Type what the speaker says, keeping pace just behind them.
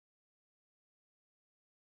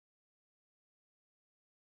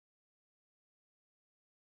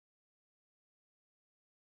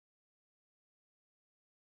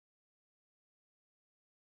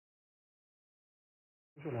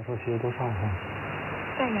پورې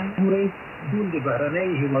ټول د بهرنۍ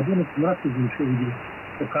هېوادونو په مرسته جوړ شوي دي.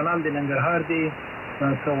 که کانال د ننګرهار دی،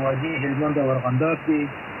 که وادي هلمند او ارغنداب دی،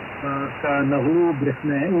 که نغلو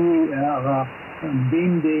برېښنایي هغه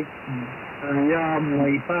بیم دی، یا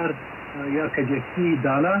مایپر یا کجکي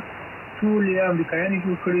داله، ټول یا امریکایانو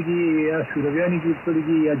جوړ کړي دي، یا شورویانو جوړ کړي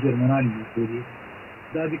دي، یا جرمنانو جوړ کړي دي.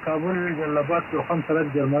 دا د کابل جلال آباد دوهم سړک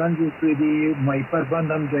جرمنان جوړ کړي دي. مایپر بند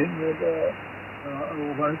هم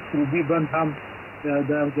روبي بند هم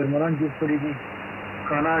د جرمنان جوړ کړي دي.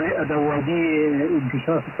 کانال د وادي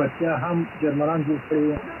انکشاف پکتیا هم جرمنان جوړ کړي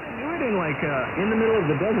دي. Like in the middle of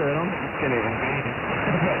the desert, I don't think it's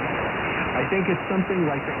I think it's something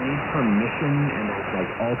like they need permission, and there's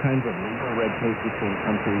like all kinds of legal red tape between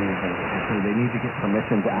countries, and so they need to get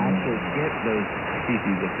permission to actually get those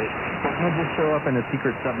species of fish. They can't just show up in a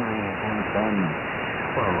secret submarine and have fun.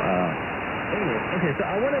 Well, anyway, okay, so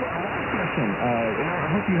I wanted a last question. I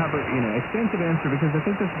hope you have a extensive answer, because I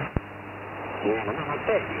think this is...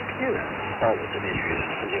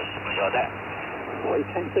 我一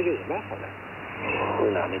看这个也蛮好的，我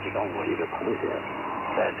哪天就跟我一个同学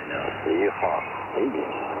带着呢11号飞进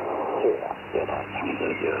去，就到常州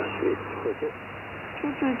就去喝酒。初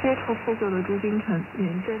次接触喝酒的朱金城，原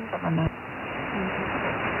真怎么呢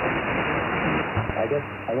I guess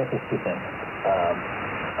it's two things.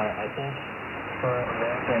 I think for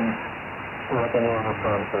Americans, what they need to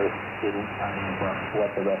learn first is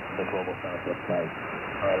what the rest of the global south looks like.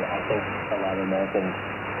 I think a lot of Americans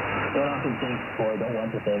don't often think or don't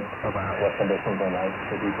want to think about what conditions are like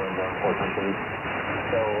for people in their poor countries.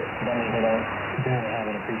 So that means they don't really have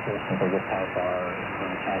an appreciation for just how far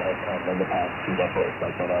China has come in the past 2 decades.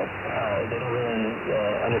 Like they don't really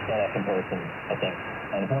understand that comparison, I think.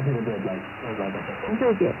 And some people did, like I said. 研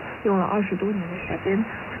究者用了20多年的时间，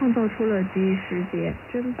创造出了集时节、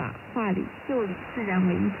针法、画理、绣理、自然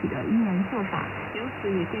为一体的依然绣法，由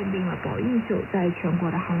此也奠定了宝印绣在全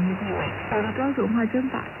国的行业地位。有了标准化针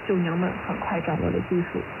法，绣娘们很快掌握了技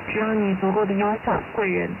术。只要你足够的优秀，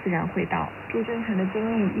贵人自然会到。朱真诚的经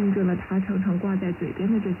历印证了他常常挂在嘴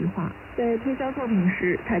边的这句话。在推销作品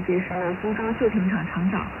时，他介绍了苏州绣品厂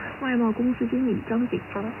厂长、外贸公司经理张景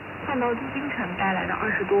峰。看到朱金城带来的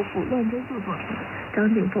20多幅乱针绣作品，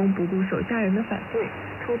张景峰不顾手下人的反对，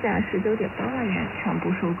出价19.8万元全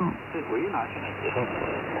部收购。这回拿去了以后，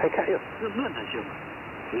才看，哎呦，这乱针绣嘛。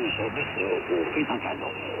所以说那时候我非常感动。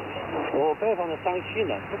我拜访的商区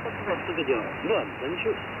呢，他不知道这个叫乱针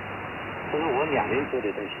绣，这是我2年做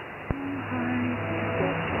的东西。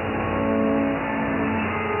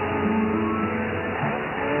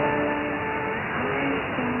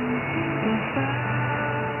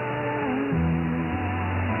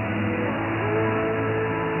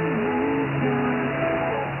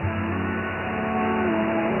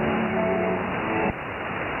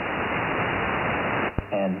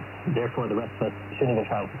Therefore, the rest of us shouldn't even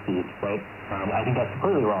try to succeed, right? I think that's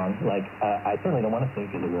completely wrong. Like, I certainly don't want to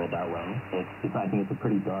think of the world that way. I think it's a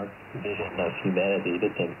pretty dark vision of humanity to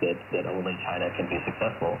think that only China can be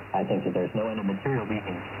successful. I think that there's no other material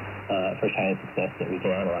reasons for China's success that we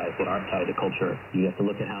can analyze that aren't tied to culture. You have to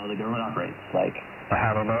look at how the government operates, like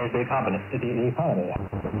how a very big the economy.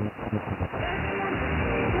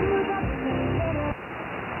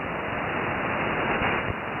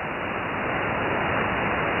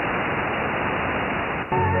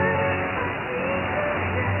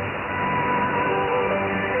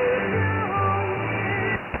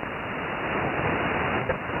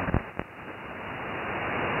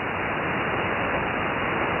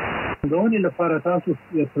 غونې لپاره تاسو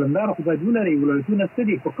یو پلندار خدای ولرئ ولایتونه څه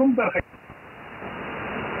دي په کوم برخه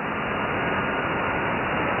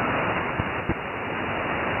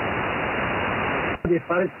د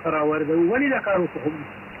خارج څخه راوړل ولې دا کار وکړو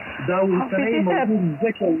دا اوسنۍ موضوع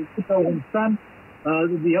ځکه چې افغانستان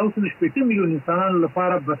د 1.8 میلیون انسانانو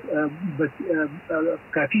لپاره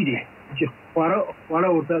کافی دی چې خواړه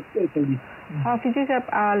ورته تولید. حافظی صاحب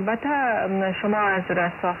البته شما از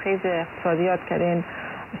رستاخیز اقتصادیات کردین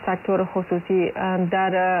سکتور خصوصی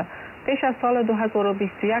در پیش از سال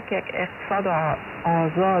 2021 یک اقتصاد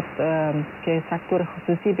آزاد که سکتور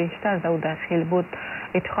خصوصی بیشتر در داخل بود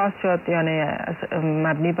اتخاذ شد، یعنی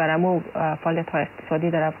مبنی بر امو فعالیت های اقتصادی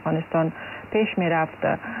در افغانستان پیش می رفت.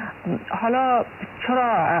 حالا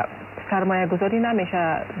چرا سرمایه گذاری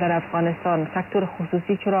نمیشه در افغانستان؟ سکتور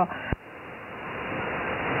خصوصی چرا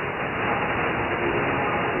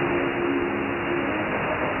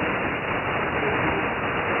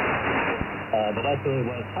But that's really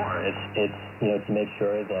what it's for. It's to make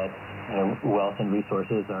sure that wealth and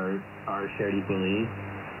resources are shared equally,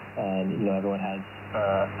 and everyone has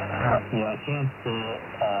a chance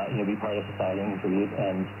to be part of society and contribute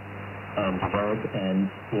and develop and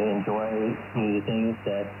enjoy the things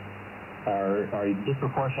that are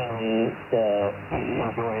disproportionately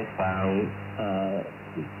enjoyed by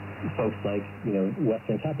folks like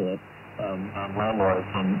Western capitalists, landlords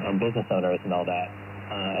and business owners and all that.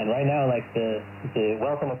 And right now, like the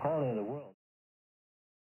wealth inequality in the world.